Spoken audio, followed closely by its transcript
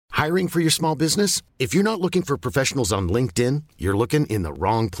Hiring for your small business? If you're not looking for professionals on LinkedIn, you're looking in the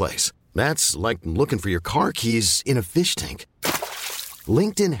wrong place. That's like looking for your car keys in a fish tank.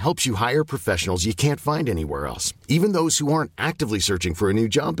 LinkedIn helps you hire professionals you can't find anywhere else, even those who aren't actively searching for a new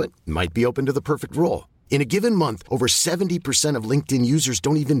job but might be open to the perfect role. In a given month, over 70% of LinkedIn users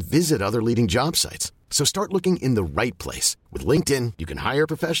don't even visit other leading job sites. So start looking in the right place. With LinkedIn, you can hire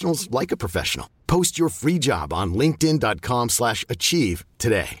professionals like a professional. Post your free job on linkedin.com/achieve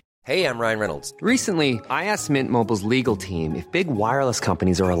today. Hey, I'm Ryan Reynolds. Recently, I asked Mint Mobile's legal team if big wireless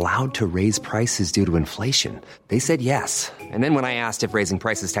companies are allowed to raise prices due to inflation. They said yes. And then when I asked if raising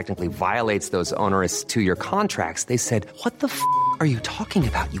prices technically violates those onerous two-year contracts, they said, "What the f*** are you talking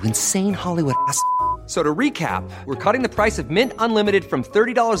about, you insane Hollywood ass?" So to recap, we're cutting the price of Mint Unlimited from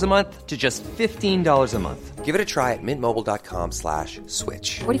 $30 a month to just $15 a month. Give it a try at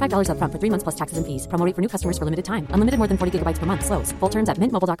mintmobile.com/switch. $45 up front for 3 months plus taxes and fees. Promo rate for new customers for limited time. Unlimited more than 40 gigabytes per month. Slows full terms at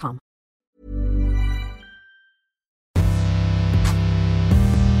mintmobile.com.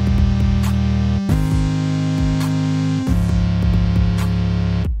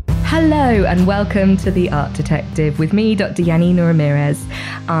 Hello and welcome to The Art Detective with me, Dr. Yanina Ramirez.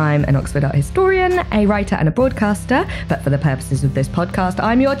 I'm an Oxford art historian, a writer and a broadcaster, but for the purposes of this podcast,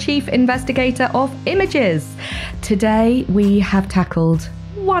 I'm your chief investigator of images. Today we have tackled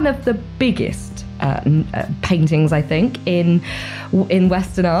one of the biggest paintings, I think, in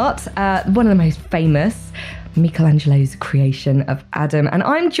Western art, one of the most famous, Michelangelo's creation of Adam. And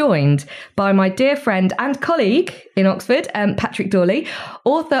I'm joined by my dear friend and colleague in Oxford, Patrick Dawley,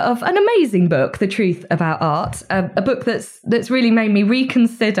 author of an amazing book, The Truth About Art, a book that's really made me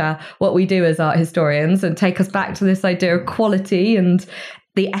reconsider what we do as art historians and take us back to this idea of quality and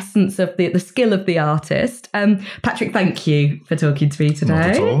the essence of the skill of the artist. Patrick, thank you for talking to me today. Not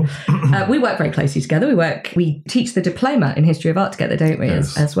at all. We work very closely together. We teach the diploma in History of Art together, don't we,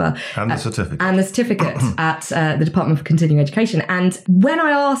 yes. as well? And the certificate. And the certificate at the Department for Continuing Education. And when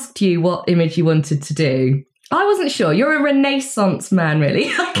I asked you what image you wanted to do, I wasn't sure. You're a Renaissance man, really.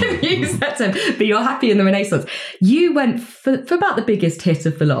 I can use that term, but you're happy in the Renaissance. You went for about the biggest hit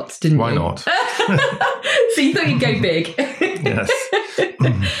of the lot, didn't you? Why not? So you thought you'd go big. Yes.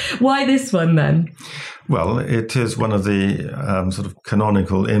 Why this one then? Well, it is one of the sort of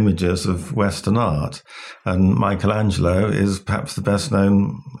canonical images of Western art. And Michelangelo is perhaps the best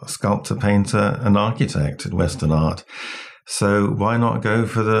known sculptor, painter and architect in Western art. So why not go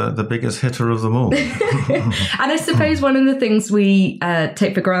for the biggest hitter of them all? And I suppose one of the things we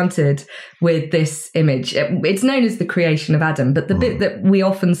take for granted with this image, it's known as the creation of Adam, but the bit that we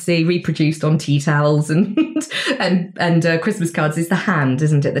often see reproduced on tea towels and Christmas cards is the hand,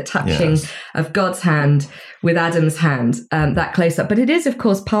 isn't it? The touching of God's hand with Adam's hand, that close up. But it is, of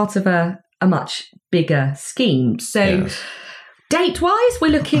course, part of a much bigger scheme. So date-wise,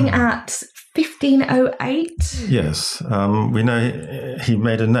 we're looking at 1508? Yes. We know he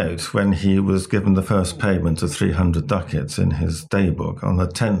made a note when he was given the first payment of 300 ducats in his daybook on the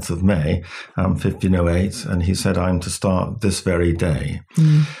 10th of May, 1508, and he said, "I'm to start this very day."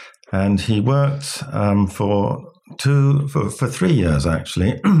 And he worked for 3 years,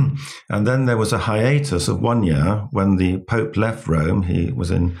 actually. And then there was a hiatus of 1 year when the Pope left Rome. He was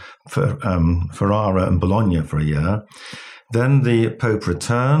in Ferrara and Bologna for a year. Then the Pope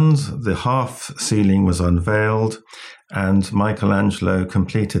returned, the half ceiling was unveiled, and Michelangelo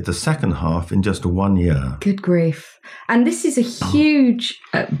completed the second half in just 1 year. Good grief. And this is a huge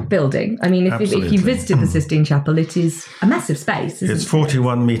building. I mean, if you visited the Sistine Chapel, it is a massive space, isn't it? It's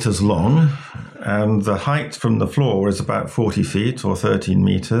 41 metres long, and the height from the floor is about 40 feet or 13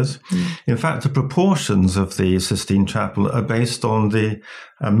 metres. In fact, the proportions of the Sistine Chapel are based on the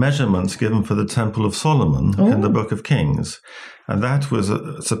measurements given for the Temple of Solomon in the Book of Kings. And that was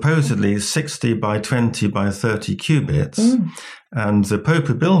supposedly 60 by 20 by 30 cubits. And the Pope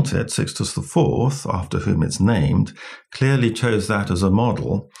who built it, Sixtus IV, after whom it's named, clearly chose that as a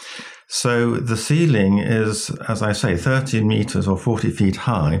model. So the ceiling is, as I say, 13 metres or 40 feet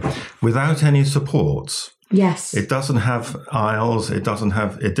high without any supports. Yes. It doesn't have aisles. It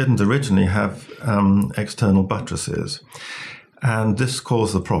didn't originally have external buttresses. And this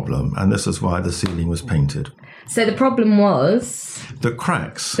caused the problem. And this is why the ceiling was painted. So the problem was? The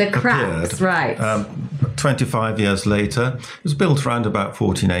cracks. Appeared, right. 25 years later. It was built around about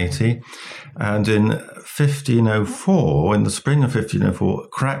 1480. And in 1504, in the spring of 1504,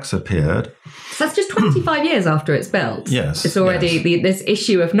 cracks appeared. So that's just 25 years after it's built. Yes. It's already this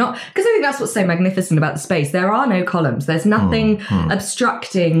issue of not... Because I think that's what's so magnificent about the space. There are no columns. There's nothing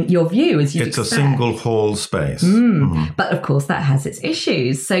obstructing your view as you'd expect. It's a single hall space. But of course, that has its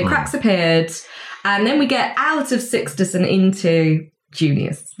issues. So cracks appeared... And then we get out of Sixtus and into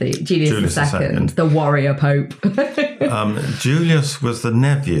Julius II, the warrior pope. Julius was the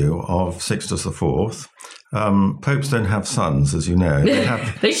nephew of Sixtus IV. Popes don't have sons, as you know.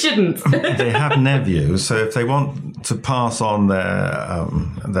 They shouldn't. They have nephews. So if they want to pass on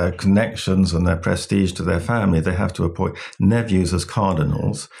their connections and their prestige to their family, they have to appoint nephews as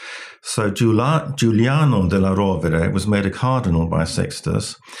cardinals. So Giuliano della Rovere was made a cardinal by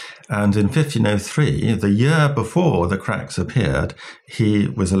Sixtus. And in 1503, the year before the cracks appeared, he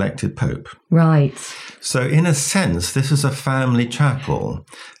was elected pope. Right. So in a sense, this is a family chapel.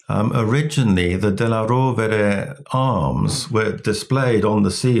 Originally, the Della Rovere arms were displayed on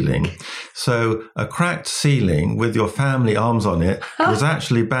the ceiling. So a cracked ceiling with your family arms on it was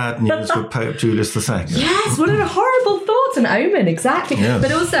actually bad news for Pope Julius II. Yes, what a horrible thought and omen, exactly. Yes.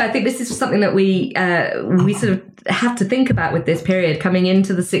 But also, I think this is something that we sort of have to think about with this period coming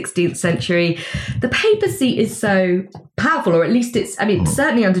into the 16th century. The papacy is so powerful, or at least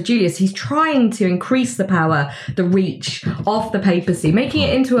certainly under Julius, he's trying to increase the power, the reach of the papacy, making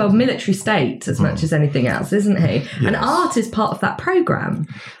it into a military state as much as anything else, isn't he? Yes. And art is part of that programme.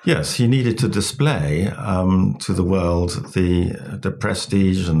 Yes, he needed to display to the world the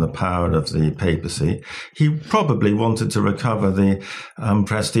prestige and the power of the papacy. He probably wanted to recover the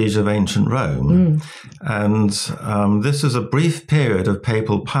prestige of ancient Rome. And this is a brief period of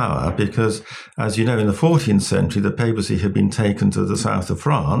papal power because, as you know, in the 14th century, the papacy had been taken to the south of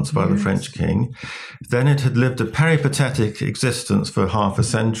France by the French king. Then it had lived a peripatetic existence for half a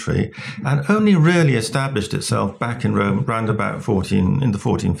century and only really established itself back in Rome around about in the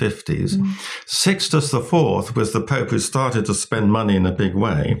 1450s. Sixtus IV was the pope who started to spend money in a big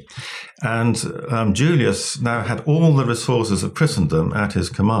way. And Julius now had all the resources of Christendom at his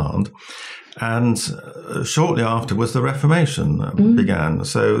command. And shortly afterwards, the Reformation began.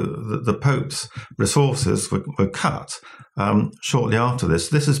 So the Pope's resources were cut shortly after this.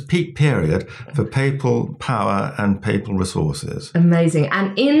 This is peak period for papal power and papal resources. Amazing.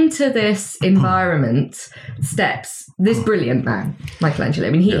 And into this environment steps this brilliant man, Michelangelo. I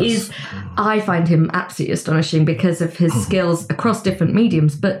mean, I find him absolutely astonishing because of his skills across different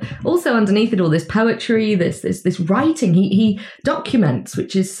mediums, but also underneath it all, this poetry, this writing, he documents,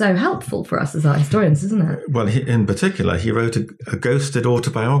 which is so helpful for us as art historians, isn't it? Well, in particular, he wrote a ghosted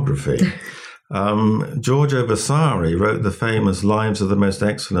autobiography. Giorgio Vasari wrote the famous Lives of the Most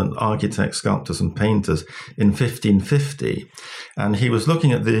Excellent Architects, Sculptors and Painters in 1550. And he was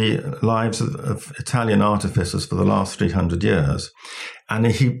looking at the lives of Italian artificers for the last 300 years. And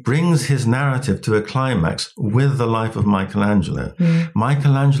he brings his narrative to a climax with the life of Michelangelo.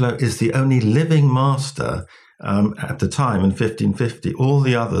 Michelangelo is the only living master at the time in 1550. All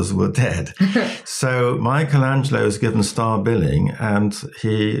the others were dead. So Michelangelo is given star billing and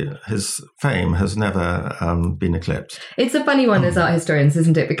his fame has never been eclipsed. It's a funny one as art historians,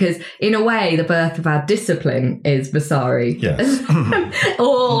 isn't it? Because in a way, the birth of our discipline is Vasari. Yes.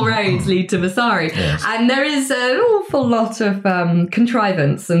 All roads lead to Vasari. Yes. And there is an awful lot of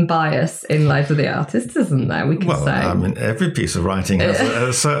contrivance and bias in Lives of the Artists, isn't there? We could say. I mean, every piece of writing has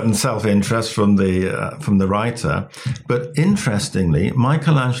a certain self-interest from the writer. But interestingly,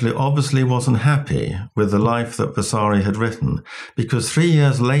 Michelangelo obviously wasn't happy with the life that Vasari had written, because 3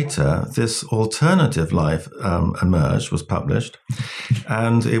 years later, this alternative life was published,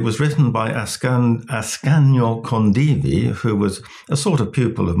 and it was written by Ascanio Condivi, who was a sort of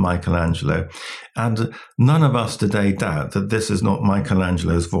pupil of Michelangelo. And none of us today doubt that this is not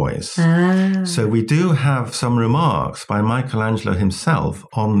Michelangelo's voice. So we do have some remarks by Michelangelo himself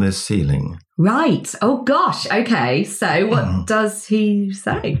on this ceiling. Right. Oh, gosh. Okay. So what does he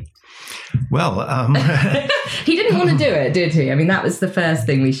say? Well, he didn't want to do it, did he? I mean, that was the first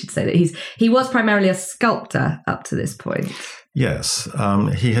thing we should say, that he was primarily a sculptor up to this point. Yes.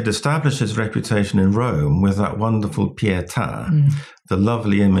 He had established his reputation in Rome with that wonderful Pietà, the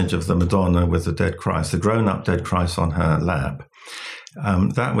lovely image of the Madonna with the dead Christ, the grown-up dead Christ on her lap.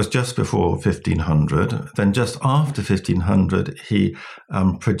 That was just before 1500. Then just after 1500, he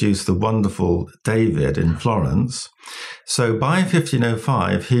produced the wonderful David in Florence. So by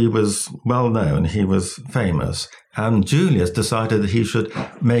 1505, he was well known, he was famous. And Julius decided that he should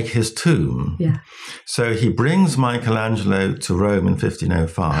make his tomb. Yeah. So he brings Michelangelo to Rome in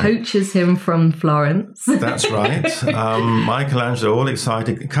 1505. Poaches him from Florence. That's right. Michelangelo, all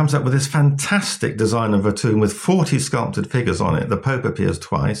excited, comes up with this fantastic design of a tomb with 40 sculpted figures on it. The Pope appears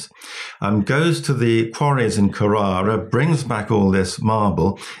twice. Goes to the quarries in Carrara, brings back all this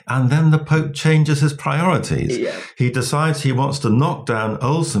marble, and then the Pope changes his priorities. Yeah. he decides he wants to knock down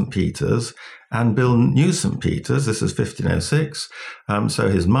old St. Peter's and build new St. Peter's. This is 1506. So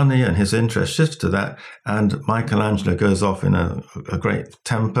his money and his interest shifts to that. And Michelangelo goes off in a great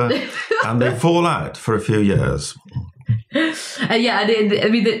temper and they fall out for a few years. This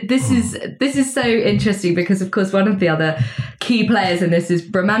is so interesting because, of course, one of the other key players in this is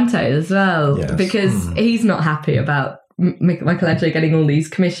Bramante as well, because he's not happy about Michelangelo getting all these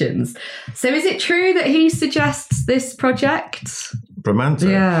commissions. So is it true that he suggests this project? Bramante?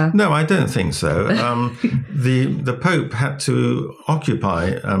 Yeah. No, I don't think so. The Pope had to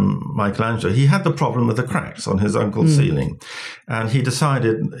occupy Michelangelo. He had the problem with the cracks on his uncle's ceiling. And he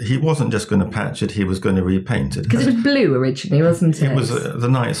decided he wasn't just going to patch it, he was going to repaint it. Because it was blue originally, wasn't it? It was the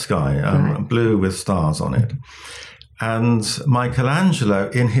night sky, blue with stars on it. And Michelangelo,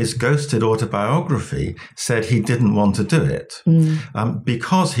 in his ghosted autobiography, said he didn't want to do it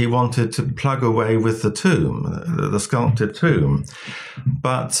because he wanted to plug away with the tomb, the sculpted tomb.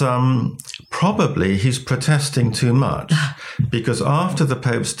 But probably he's protesting too much because after the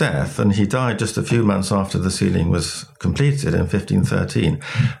Pope's death, and he died just a few months after the ceiling was completed in 1513,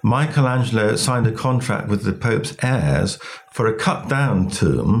 Michelangelo signed a contract with the Pope's heirs for a cut-down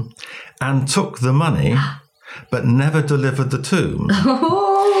tomb and took the money but never delivered the tomb.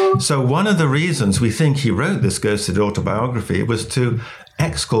 So one of the reasons we think he wrote this ghosted autobiography was to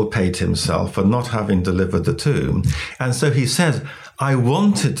exculpate himself for not having delivered the tomb. And so he says, I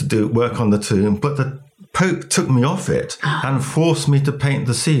wanted to do work on the tomb, but the Pope took me off it and forced me to paint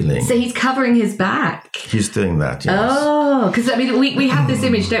the ceiling. So he's covering his back. He's doing that, yes. Oh, because I mean, we have this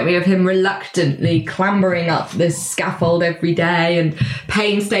image, don't we, of him reluctantly clambering up this scaffold every day and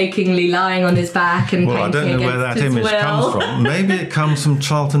painstakingly lying on his back and Well, I don't know where that image comes from. Maybe it comes from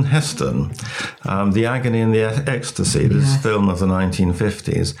Charlton Heston, The Agony and the Ecstasy, this film of the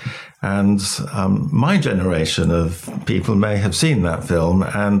 1950s. And my generation of people may have seen that film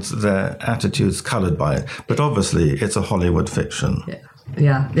and their attitudes coloured by it. But obviously, it's a Hollywood fiction.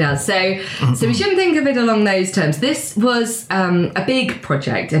 Yeah. So we shouldn't think of it along those terms. This was a big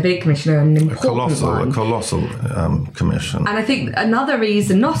project, a big commission, an important one. A colossal commission. And I think another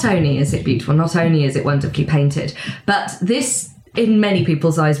reason, not only is it beautiful, not only is it wonderfully painted, but this, in many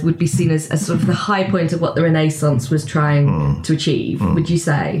people's eyes, would be seen as sort of the high point of what the Renaissance was trying to achieve, would you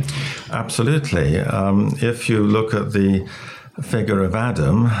say? Absolutely. If you look at the figure of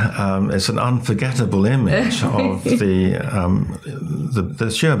Adam, it's an unforgettable image of the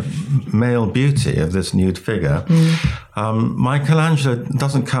sheer male beauty of this nude figure. Michelangelo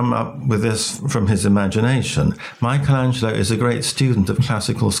doesn't come up with this from his imagination. Michelangelo is a great student of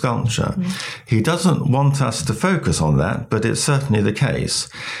classical sculpture. He doesn't want us to focus on that, but it's certainly the case.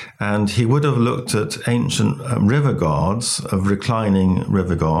 And he would have looked at ancient river gods, of reclining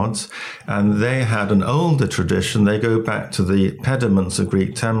river gods, and they had an older tradition. They go back to the pediments of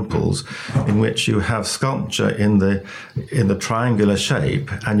Greek temples, in which you have sculpture in the triangular shape,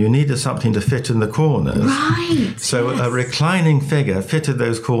 and you needed something to fit in the corners. Right. So a reclining figure fitted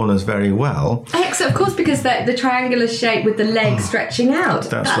those corners very well. Excellent, of course, because the triangular shape with the legs stretching out.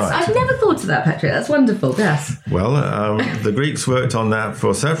 That's right. I've never thought of that, Patrick. That's wonderful, yes. Well, the Greeks worked on that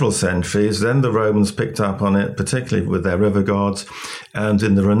for several centuries. Then the Romans picked up on it, particularly with their river gods. And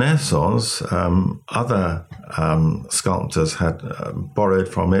in the Renaissance, other sculptors had borrowed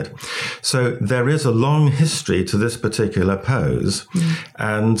from it. So there is a long history to this particular pose.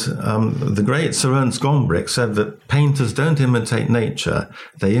 And the great Sir Ernst Gombrich said that painters don't imitate nature,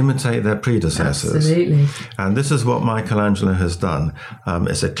 they imitate their predecessors. Absolutely. And this is what Michelangelo has done.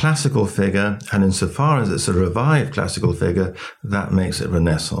 It's a classical figure, and insofar as it's a revived classical figure, that makes it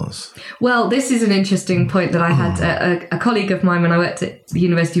Renaissance. Well, this is an interesting point that I had. A colleague of mine when I worked at the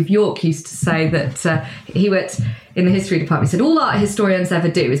University of York used to say that he worked in the history department. He said all art historians ever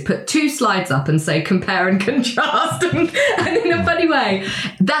do is put two slides up and say compare and contrast, and in a funny way,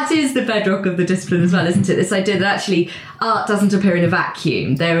 that is the bedrock of the discipline as well, isn't it? This idea that actually art doesn't appear in a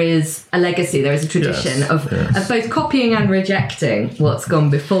vacuum. There is a legacy, there is a tradition of both copying and rejecting what's gone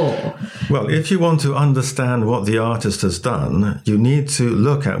before. Well, if you want to understand what the artist has done, you need to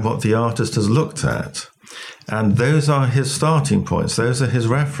look at what the artist has looked at. And those are his starting points. Those are his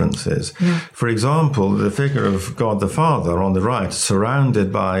references. Yeah. For example, the figure of God the Father on the right,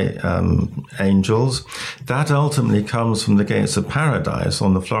 surrounded by angels, that ultimately comes from the Gates of Paradise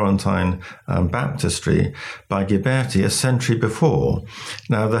on the Florentine baptistry by Ghiberti a century before.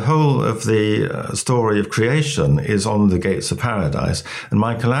 Now, the whole of the story of creation is on the Gates of Paradise, and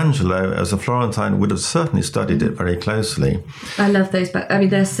Michelangelo, as a Florentine, would have certainly studied it very closely. I love those, but I mean,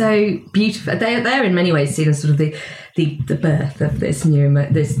 they're so beautiful. They're in many ways seen as sort of the birth of this new,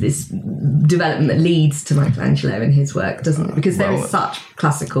 this development that leads to Michelangelo in his work, doesn't it? Because there is such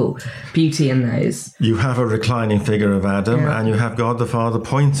classical beauty in those. You have a reclining figure of Adam, and you have God the Father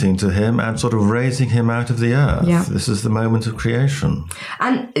pointing to him and sort of raising him out of the earth. Yeah. This is the moment of creation.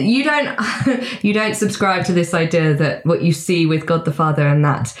 And you don't subscribe to this idea that what you see with God the Father and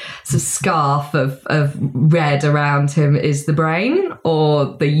that sort of scarf of red around him is the brain or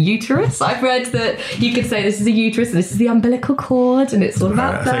the uterus. I've read that you could say this is a uterus and this is the umbilical cord, and it's all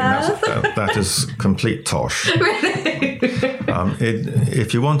about birth. I think that is complete tosh.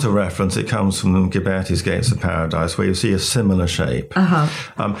 If you want a reference, it comes from Ghiberti's Gates of Paradise, where you see a similar shape.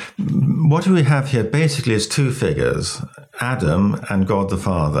 What we have here basically is two figures, Adam and God the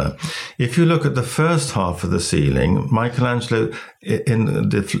Father. If you look at the first half of the ceiling, Michelangelo,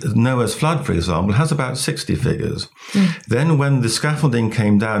 in Noah's flood, for example, has about 60 figures. Then when the scaffolding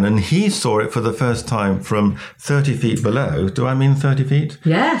came down and he saw it for the first time from 30 feet below, do I mean 30 feet?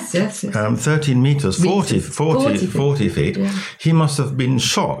 Yes. 13 meters, 40 feet. Yeah. He must have been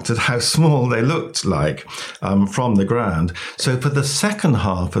shocked at how small they looked like from the ground. So for the second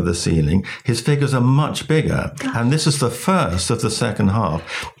half of the ceiling, his figures are much bigger. Gosh. And this is the first of the second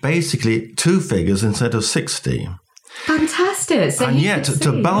half. Basically, two figures instead of 60. Fantastic. So and yet,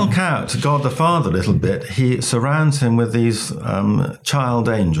 to bulk out God the Father a little bit, he surrounds him with these child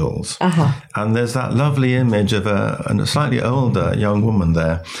angels. And there's that lovely image of a slightly older young woman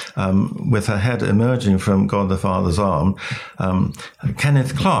there with her head emerging from God the Father's arm.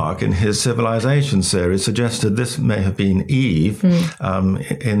 Kenneth Clark, in his Civilization series, suggested this may have been Eve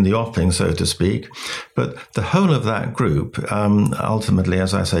in the offing, so to speak. But the whole of that group, ultimately,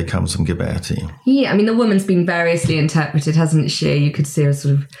 as I say, comes from Ghiberti. Yeah, I mean, the woman's been variously interpreted, hasn't she? You could see her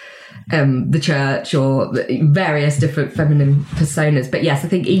sort of the church or various different feminine personas. But yes, I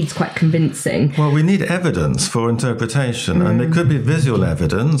think Eve's quite convincing. Well, we need evidence for interpretation, and it could be visual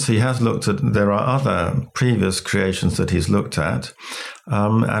evidence. He has looked at, there are other previous creations that he's looked at,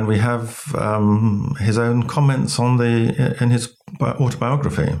 and we have his own comments in his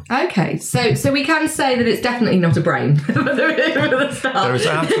autobiography. Okay, so we can say that it's definitely not a brain for the start. There is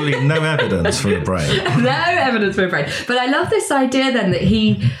absolutely no evidence for a brain. No evidence for a brain. But I love this idea then that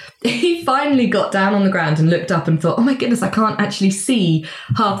he finally got down on the ground and looked up and thought, oh my goodness, I can't actually see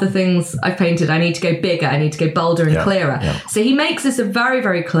half the things I've painted. I need to go bigger. I need to go bolder and clearer. Yeah. So he makes this a very,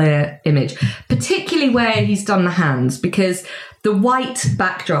 very clear image, particularly where he's done the hands, because the white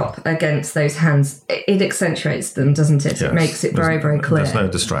backdrop against those hands, it accentuates them, doesn't it? Yes. It makes it very, very clear. There's no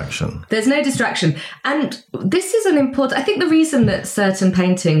distraction. There's no distraction. And this is an important... I think the reason that certain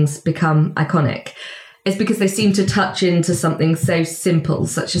paintings become iconic is because they seem to touch into something so simple,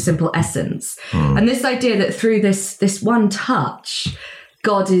 such a simple essence. And this idea that through this one touch,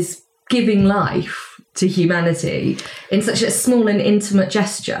 God is giving life to humanity in such a small and intimate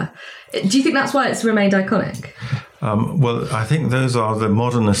gesture. Do you think that's why it's remained iconic? Well, I think those are the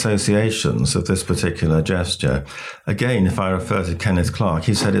modern associations of this particular gesture. Again, if I refer to Kenneth Clark,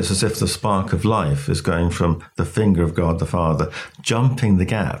 he said it's as if the spark of life is going from the finger of God the Father, jumping the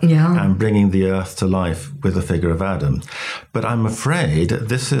gap and bringing the earth to life with the figure of Adam. But I'm afraid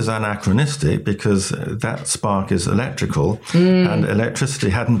this is anachronistic because that spark is electrical and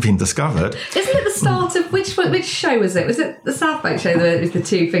electricity hadn't been discovered. Isn't it the start of, which show was it? Was it the South Bank show with the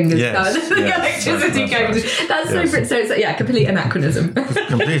two fingers? Yes, the electricity came. Right. That's so. So it's complete anachronism.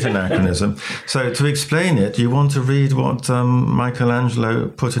 Complete anachronism. So to explain it, you want to read what Michelangelo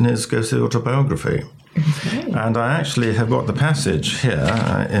put in his ghostly autobiography. Okay. And I actually have got the passage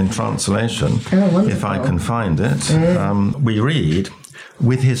here in translation, if I can find it. We read,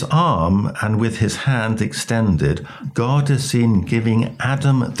 "With his arm and with his hand extended, God is seen giving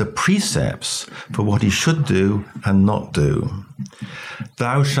Adam the precepts for what he should do and not do.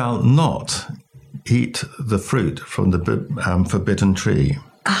 Thou shalt not eat the fruit from the forbidden tree."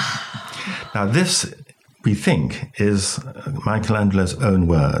 Now this, we think, is Michelangelo's own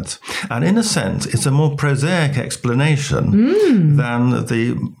words. And in a sense, it's a more prosaic explanation than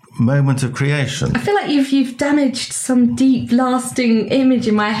the moment of creation. I feel like you've damaged some deep, lasting image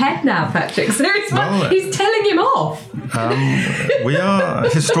in my head now, Patrick. So he's telling him off. We are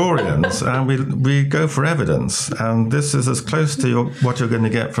historians, and we go for evidence. And this is as close to what you're going to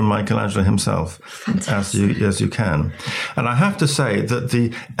get from Michelangelo himself as you can. And I have to say that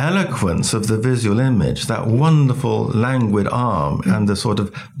the eloquence of the visual image, that wonderful languid arm and the sort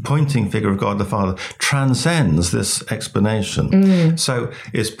of pointing figure of God the Father, transcends this explanation. So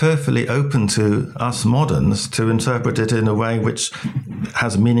it's perfectly open to us moderns to interpret it in a way which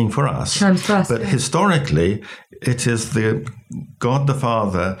has meaning for us. But historically, it is the God the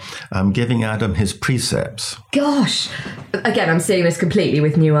Father giving Adam his precepts. Gosh, again, I'm seeing this completely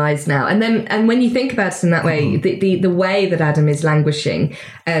with new eyes now. And when you think about it in that way, the way that Adam is languishing,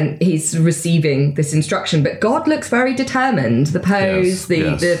 he's receiving this instruction, but God looks very determined. The pose,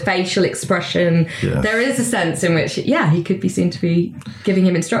 the facial expression. Yes. There is a sense in which, he could be seen to be giving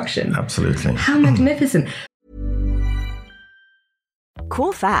him instruction. Absolutely. How magnificent.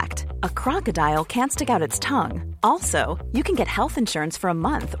 Cool fact, a crocodile can't stick out its tongue. Also, you can get health insurance for a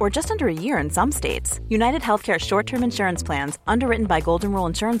month or just under a year in some states. United Healthcare short-term insurance plans, underwritten by Golden Rule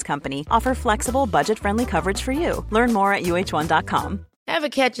Insurance Company, offer flexible, budget-friendly coverage for you. Learn more at uh1.com. Ever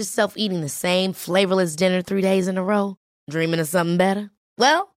catch yourself eating the same flavorless dinner 3 days in a row? Dreaming of something better?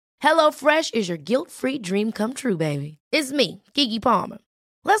 Well, HelloFresh is your guilt-free dream come true, baby. It's me, Keke Palmer.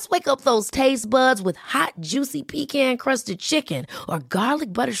 Let's wake up those taste buds with hot, juicy pecan-crusted chicken or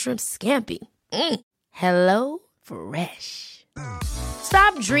garlic butter shrimp scampi. Hello Fresh.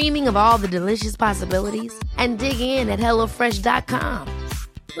 Stop dreaming of all the delicious possibilities and dig in at HelloFresh.com.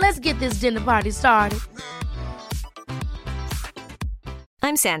 Let's get this dinner party started.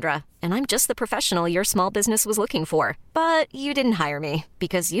 I'm Sandra, and I'm just the professional your small business was looking for. But you didn't hire me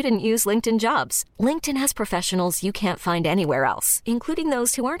because you didn't use LinkedIn Jobs. LinkedIn has professionals you can't find anywhere else, including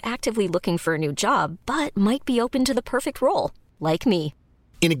those who aren't actively looking for a new job, but might be open to the perfect role, like me.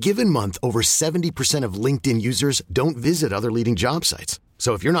 In a given month, over 70% of LinkedIn users don't visit other leading job sites.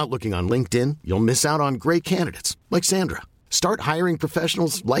 So if you're not looking on LinkedIn, you'll miss out on great candidates like Sandra. Start hiring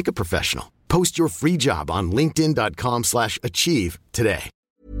professionals like a professional. Post your free job on linkedin.com/achieve today.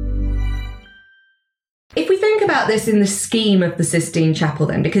 If we think about this in the scheme of the Sistine Chapel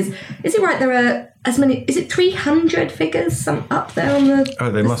then, because is it right there are as many, is it 300 figures up there on the... Oh,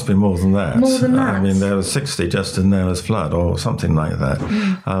 there must be more than that. More than that. I mean, there were 60 just in Noah's flood or something like that.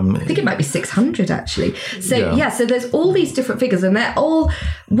 I think it might be 600 actually. So so there's all these different figures and they're all...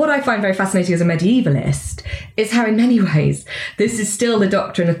 What I find very fascinating as a medievalist is how in many ways this is still the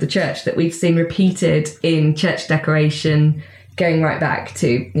doctrine of the church that we've seen repeated in church decoration going right back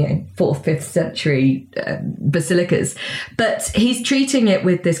to 4th, 5th century basilicas. But he's treating it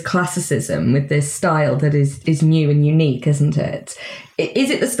with this classicism, with this style that is new and unique, isn't it? Is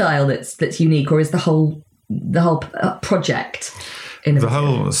it the style that's unique, or is the whole project The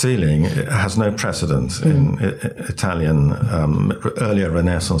whole ceiling has no precedent in Italian earlier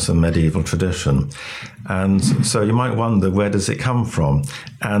Renaissance and medieval tradition. And so you might wonder, where does it come from?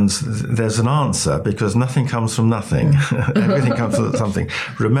 And there's an answer, because nothing comes from nothing. Everything comes from something.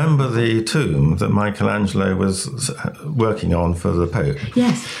 Remember the tomb that Michelangelo was working on for the Pope?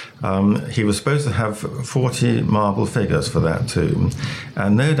 Yes. He was supposed to have 40 marble figures for that tomb.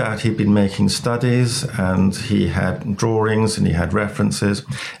 And no doubt he'd been making studies, and he had drawings, and he had references.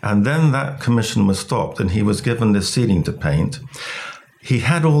 And then that commission was stopped, and he was given this ceiling to paint. He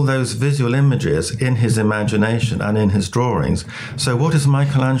had all those visual images in his imagination and in his drawings. So what is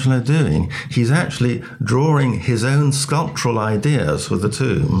Michelangelo doing? He's actually drawing his own sculptural ideas for the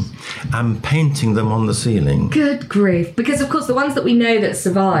tomb and painting them on the ceiling. Good grief. Because, of course, the ones that we know that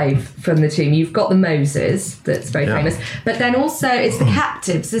survive from the tomb, you've got the Moses, that's very famous, but then also it's the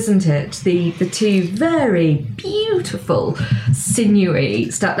captives, isn't it? The two very beautiful, sinewy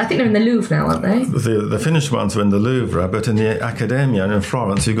stuff. I think they're in the Louvre now, aren't they? The finished ones are in the Louvre, but in the Accademia in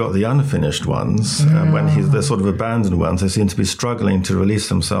Florence, you've got the unfinished ones. When the sort of abandoned ones, they seem to be struggling to release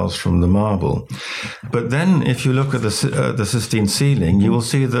themselves from the marble. But then, if you look at the Sistine ceiling, you will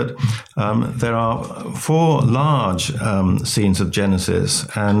see that there are 4 large scenes of Genesis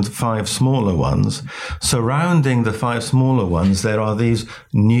and 5 smaller ones. Surrounding the 5 smaller ones, there are these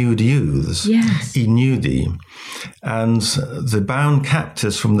nude youths, I nudi. And the bound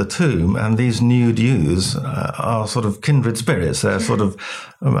captives from the tomb and these nude youths are sort of kindred spirits. They're sort of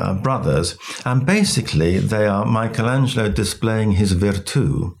brothers. And basically, they are Michelangelo displaying his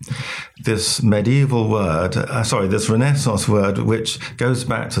virtu, this medieval word, this Renaissance word, which goes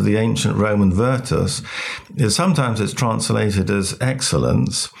back to the ancient Roman virtus. Sometimes it's translated as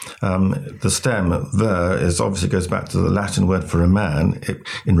excellence. The stem, ver, obviously goes back to the Latin word for a man.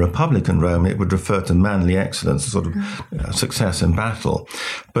 In Republican Rome, it would refer to manly excellence, sort of success in battle.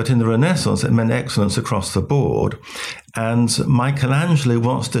 But in the Renaissance, it meant excellence across the board. And Michelangelo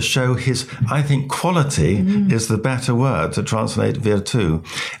wants to show his, I think quality is the better word to translate virtu.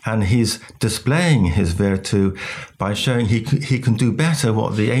 And he's displaying his virtu by showing he can do better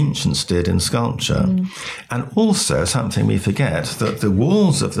what the ancients did in sculpture. And also, something we forget, that the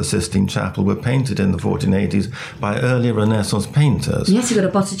walls of the Sistine Chapel were painted in the 1480s by early Renaissance painters. Yes, you've got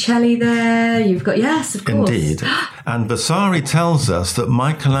a Botticelli there. You've got, yes, of course. Indeed. And Vasari tells us that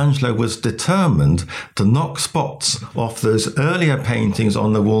Michelangelo was determined to knock spots off those earlier paintings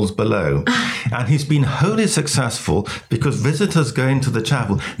on the walls below. And he's been wholly successful because visitors going to the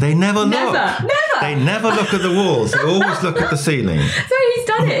chapel, they never look. They never look at the walls. They always look at the ceiling. So he's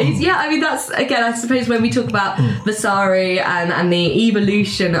done it. I mean, that's, again, I suppose when we talk about Vasari and the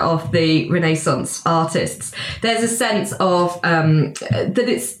evolution of the Renaissance artists, there's a sense of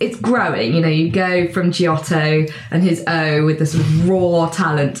that it's growing. You know, you go from Giotto and his O with the sort of raw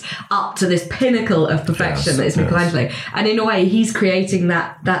talent up to this pinnacle of perfection that is Michelangelo. And in a way, he's creating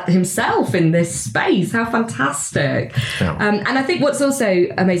that himself in this space. How fantastic. Yeah. And I think what's also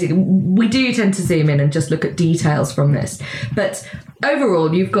amazing, we do tend to zoom in and just look at details from this. But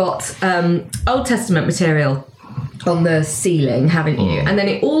overall, you've got Old Testament material on the ceiling, haven't you? And then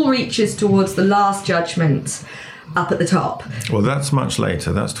it all reaches towards the Last Judgment up at the top. Well, that's much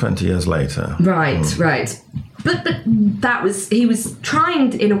later. That's 20 years later. Right, right. But he was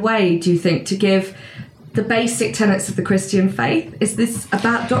trying, in a way, do you think, to give the basic tenets of the Christian faith? Is this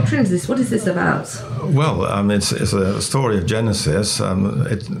about doctrine? What is this about? Well, it's a story of Genesis.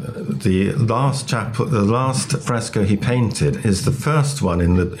 The last fresco he painted is the first one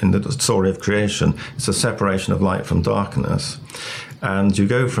in the story of creation. It's a separation of light from darkness. And you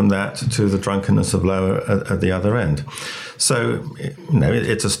go from that to the drunkenness of Lower at the other end. So,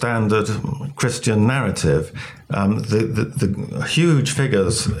 it's a standard Christian narrative. The huge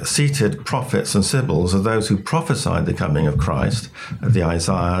figures, seated prophets and sibyls, are those who prophesied the coming of Christ, the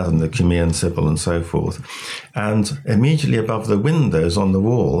Isaiah and the Cumean Sibyl and so forth. And immediately above the windows on the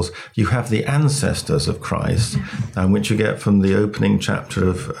walls, you have the ancestors of Christ, which you get from the opening chapter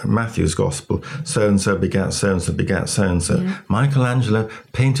of Matthew's Gospel. So-and-so begat so-and-so begat so-and-so. Yeah. Michelangelo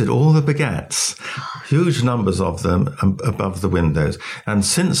painted all the begats, huge numbers of them above the windows. And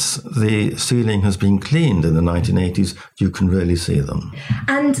since the ceiling has been cleaned in the 1980s, you can really see them.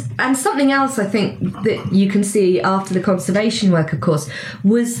 And something else I think that you can see after the conservation work, of course,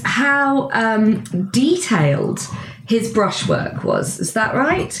 was how detailed his brushwork was. Is that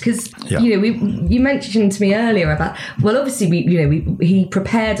right? Because you mentioned to me earlier about, well, obviously he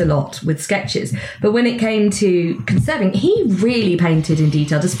prepared a lot with sketches, but when it came to conserving, he really painted in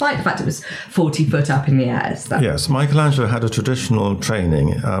detail, despite the fact it was 40 foot up in the air. Yes, Michelangelo had a traditional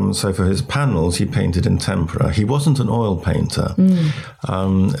training. So for his panels, he painted in tempera. He wasn't an oil painter.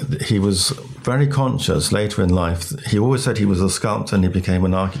 He was very conscious later in life. He always said he was a sculptor and he became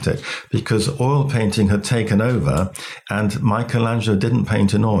an architect because oil painting had taken over. And Michelangelo didn't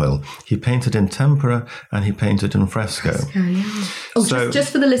paint in oil. He painted in tempera and he painted in fresco.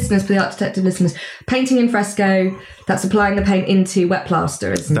 Just for the listeners, for the Art Detective listeners, painting in fresco, that's applying the paint into wet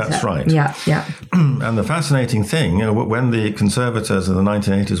plaster, isn't it? That's right. Yeah, yeah. And the fascinating thing, when the conservators in the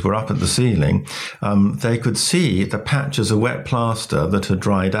 1980s were up at the ceiling, they could see the patches of wet plaster that had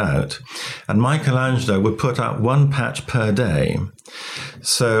dried out. And Michelangelo would put up one patch per day.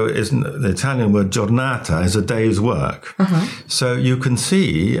 So the Italian word giornata is a day's work. So you can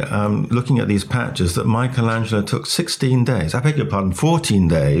see, looking at these patches, that Michelangelo took 16 days, 14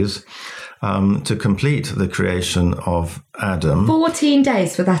 days, to complete the creation of Adam. 14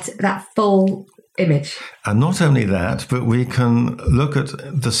 days for that full image. And not only that, but we can look at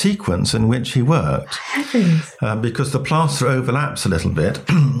the sequence in which he worked. Heavens. Because the plaster overlaps a little bit.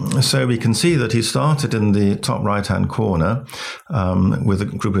 So we can see that he started in the top right-hand corner with a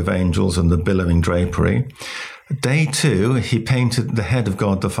group of angels and the billowing drapery. Day 2, he painted the head of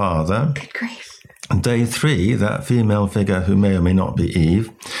God the Father. Good grief. Day 3, that female figure who may or may not be Eve.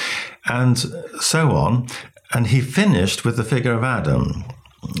 And so on. And he finished with the figure of Adam.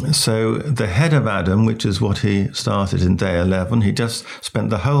 So the head of Adam, which is what he started in day 11, he just spent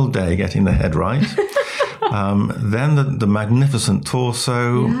the whole day getting the head right. Then the magnificent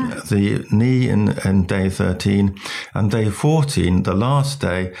torso, the knee in day 13, and day 14, the last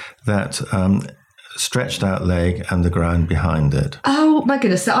day, that stretched out leg and the ground behind it. Oh my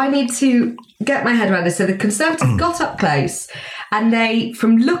goodness. So I need to get my head around this. So the conservators got up close and they,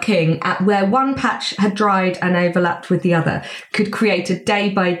 from looking at where one patch had dried and overlapped with the other, could create a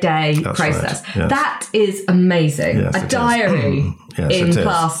day-by-day process. Right. Yes. That is amazing. Yes, a diary in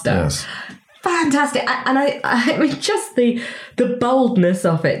plaster. Yes. fantastic. And I mean, just the boldness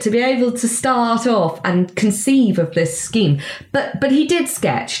of it, to be able to start off and conceive of this scheme. But he did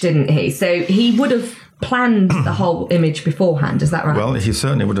sketch, didn't he? So he would have planned the whole image beforehand, is that right? Well, he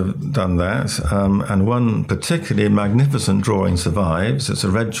certainly would have done that. And one particularly magnificent drawing survives. It's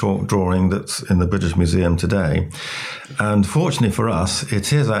a red chalk drawing that's in the British Museum today. And fortunately for us,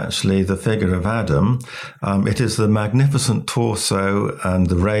 it is actually the figure of Adam. It is the magnificent torso and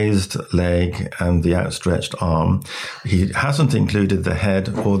the raised leg and the outstretched arm. He hasn't included the head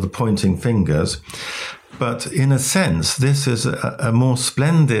or the pointing fingers. But in a sense, this is a more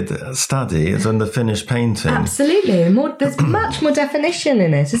splendid study than the finished painting. Absolutely. There's much more definition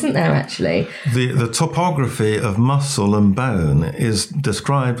in it, isn't there, actually? The topography of muscle and bone is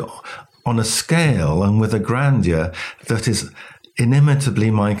described on a scale and with a grandeur that is inimitably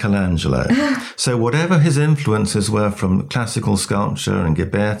Michelangelo. So whatever his influences were from classical sculpture and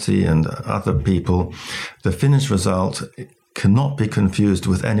Ghiberti and other people, the finished result cannot be confused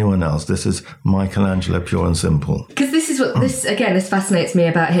with anyone else. This is Michelangelo, pure and simple. Because this is what this fascinates me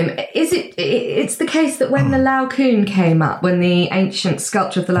about him. It's the case that when the Laocoon came up, when the ancient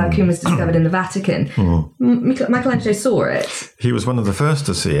sculpture of the Laocoon was discovered in the Vatican, Michelangelo saw it. He was one of the first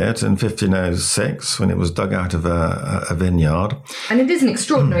to see it in 1506 when it was dug out of a vineyard. And it is an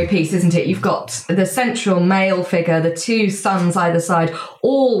extraordinary piece, isn't it? You've got the central male figure, the two sons either side,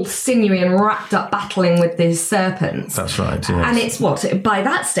 all sinewy and wrapped up, battling with these serpents. That's right. Yes. And it's by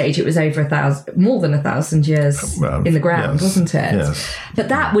that stage it was over more than 1,000 years in the ground, yes, wasn't it? Yes. But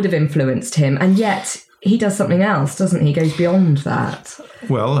that would have influenced him, and yet he does something else, doesn't he? He goes beyond that.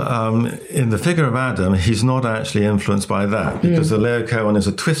 Well, in the figure of Adam, he's not actually influenced by that, because the Laocoon is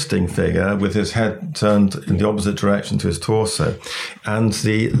a twisting figure with his head turned in the opposite direction to his torso. And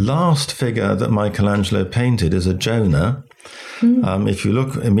the last figure that Michelangelo painted is a Jonah. If you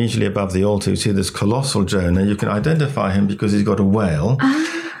look immediately above the altar, you see this colossal Jonah. You can identify him because he's got a whale.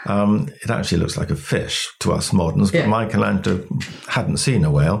 It actually looks like a fish to us moderns, but Michelangelo hadn't seen a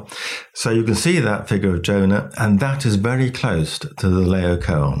whale. So you can see that figure of Jonah, and that is very close to the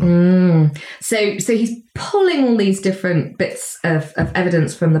Laocoon. So he's pulling all these different bits of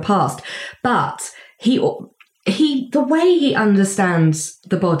evidence from the past, but the way he understands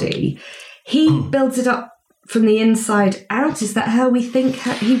the body, he builds it up from the inside out. Is that how we think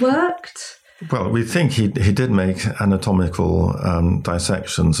he worked? Well, we think he did make anatomical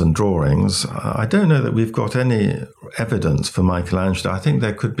dissections and drawings. I don't know that we've got any evidence for Michelangelo. I think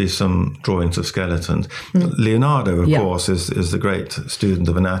there could be some drawings of skeletons. Leonardo, of course, is the great student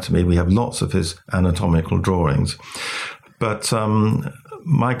of anatomy. We have lots of his anatomical drawings. But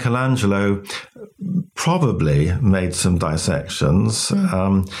Michelangelo probably made some dissections,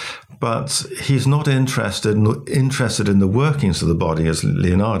 but he's not interested in the workings of the body as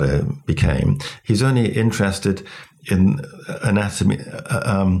Leonardo became. He's only interested in anatomy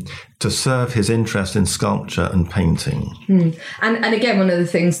to serve his interest in sculpture and painting. And again, one of the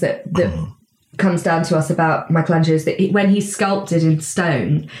things that comes down to us about Michelangelo is that when he sculpted in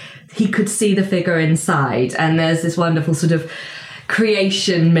stone, he could see the figure inside, and there's this wonderful sort of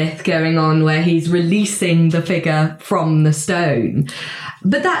creation myth going on where he's releasing the figure from the stone.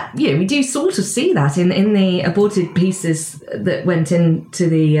 But that, we do sort of see that in the aborted pieces that went into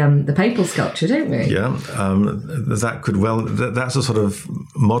the papal sculpture, don't we? Yeah, that's a sort of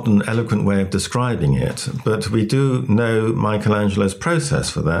modern, eloquent way of describing it. But we do know Michelangelo's process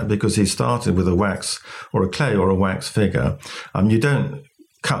for that, because he started with a wax or a clay or a wax figure. You don't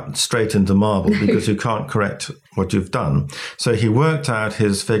cut straight into marble because you can't correct what you've done. So he worked out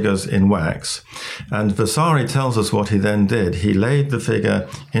his figures in wax, and Vasari tells us what he then did. He laid the figure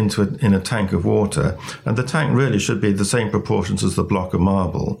in a tank of water, and the tank really should be the same proportions as the block of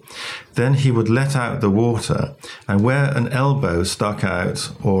marble. Then he would let out the water, and where an elbow stuck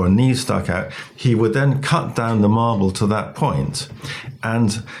out or a knee stuck out, he would then cut down the marble to that point.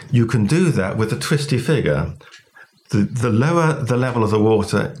 And you can do that with a twisty figure. The lower the level of the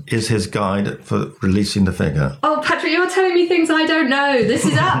water is his guide for releasing the figure. Oh, Patrick, you're telling me things I don't know. This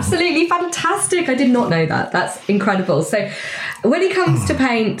is absolutely fantastic. I did not know that. That's incredible. So when he comes to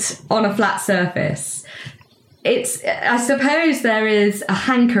paint on a flat surface, I suppose there is a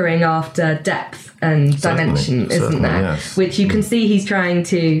hankering after depth and dimension, isn't there? Yes. Which you can see he's trying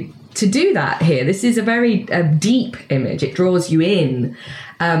to do that here. This is a very deep image. It draws you in.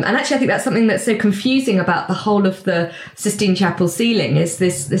 And actually, I think that's something that's so confusing about the whole of the Sistine Chapel ceiling, is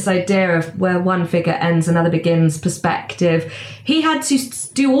this idea of where one figure ends, another begins, perspective. He had to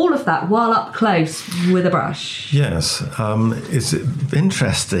do all of that while up close with a brush. Yes. It's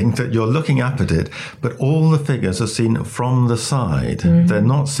interesting that you're looking up at it, but all the figures are seen from the side. Mm-hmm. They're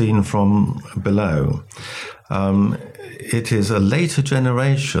not seen from below. It is a later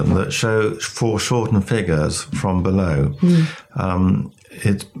generation that show foreshortened figures from below.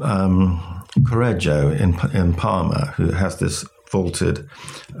 It's Correggio in Parma, who has this vaulted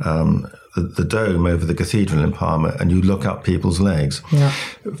the dome over the cathedral in Parma, and you look up people's legs. Yeah.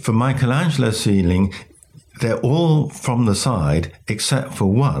 For Michelangelo's ceiling, they're all from the side, except for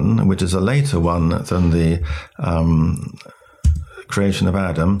one, which is a later one than the creation of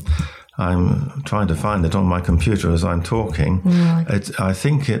Adam. I'm trying to find it on my computer as I'm talking. Right. I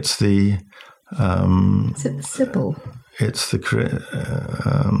think it's the... is it the Sibyl? It's the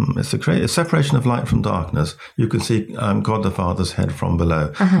separation of light from darkness. You can see God the Father's head from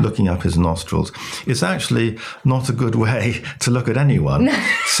below, looking up his nostrils. It's actually not a good way to look at anyone.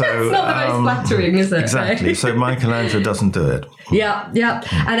 So it's not the most flattering, is it? Exactly. So Michelangelo doesn't do it. Yeah.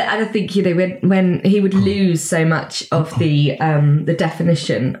 And I think, when he would lose so much of the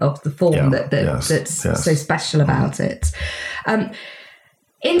definition of the form that's so special about it.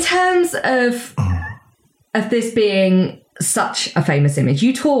 In terms of this being such a famous image,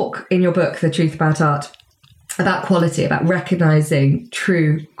 you talk in your book, The Truth About Art, about quality, about recognising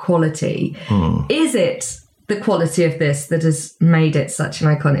true quality. Is it the quality of this that has made it such an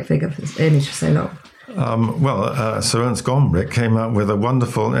iconic figure for this image for so long? Sir Ernst Gombrich came up with a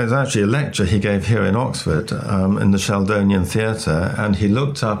wonderful, it's actually a lecture he gave here in Oxford in the Sheldonian Theatre, and he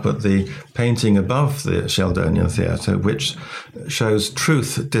looked up at the painting above the Sheldonian Theatre, which shows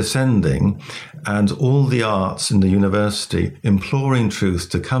truth descending and all the arts in the university imploring truth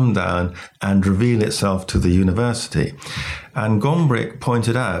to come down and reveal itself to the university. And Gombrich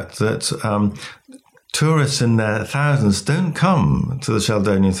pointed out that tourists in their thousands don't come to the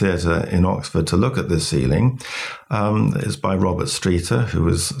Sheldonian Theatre in Oxford to look at this ceiling. It's by Robert Streeter, who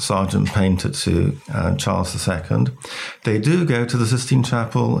was sergeant painter to Charles II. They do go to the Sistine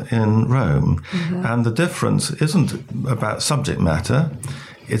Chapel in Rome. And the difference isn't about subject matter.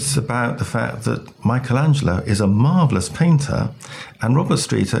 It's about the fact that Michelangelo is a marvellous painter and Robert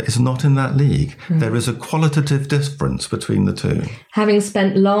Streeter is not in that league. There is a qualitative difference between the two. Having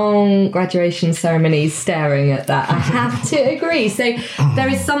spent long graduation ceremonies staring at that, I have to agree. So there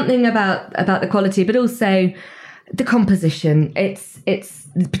is something about the quality, but also the composition. It's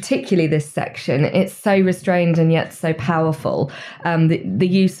particularly this section, it's so restrained and yet so powerful. The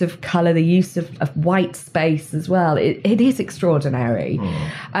use of colour, the use of white space as well, it is extraordinary.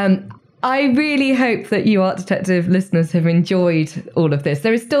 I really hope that you Art Detective listeners have enjoyed all of this.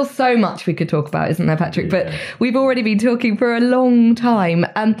 There is still so much we could talk about, isn't there, Patrick? But we've already been talking for a long time.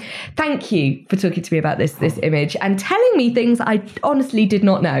 Thank you for talking to me about this image and telling me things I honestly did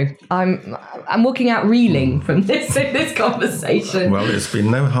not know. I'm walking out reeling from this conversation. Well, it's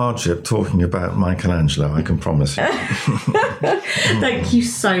been no hardship talking about Michelangelo, I can promise you. Thank you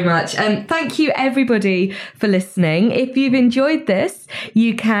so much. Thank you, everybody, for listening. If you've enjoyed this,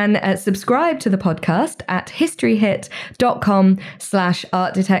 you can subscribe to the podcast at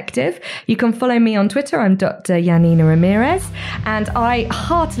historyhit.com/Art Detective. You can follow me on Twitter. I'm Dr. Janina Ramirez. And I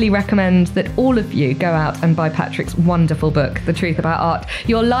heartily recommend that all of you go out and buy Patrick's wonderful book, The Truth About Art.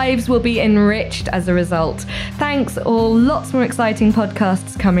 Your lives will be enriched as a result. Thanks all. Lots more exciting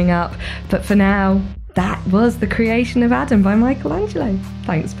podcasts coming up. But for now, that was The Creation of Adam by Michelangelo.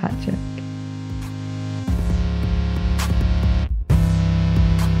 Thanks, Patrick.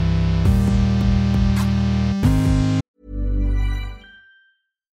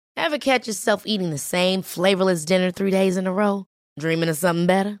 Ever catch yourself eating the same flavorless dinner 3 days in a row? Dreaming of something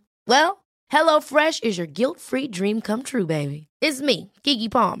better? Well, HelloFresh is your guilt-free dream come true, baby. It's me, Keke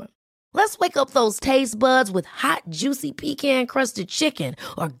Palmer. Let's wake up those taste buds with hot, juicy pecan-crusted chicken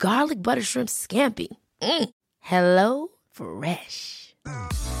or garlic butter shrimp scampi. Hello Fresh.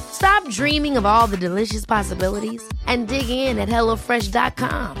 Stop dreaming of all the delicious possibilities and dig in at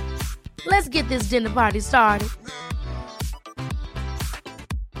HelloFresh.com. Let's get this dinner party started.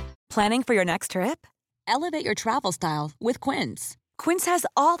 Planning for your next trip? Elevate your travel style with Quince. Quince has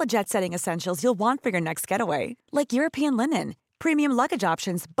all the jet-setting essentials you'll want for your next getaway, like European linen, premium luggage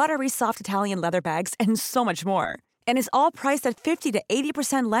options, buttery soft Italian leather bags, and so much more. And is all priced at 50 to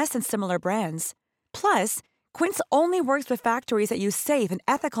 80% less than similar brands. Plus, Quince only works with factories that use safe and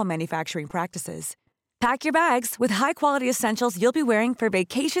ethical manufacturing practices. Pack your bags with high-quality essentials you'll be wearing for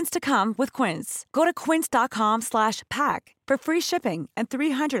vacations to come with Quince. Go to quince.com/pack for free shipping and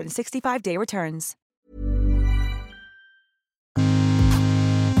 365-day returns.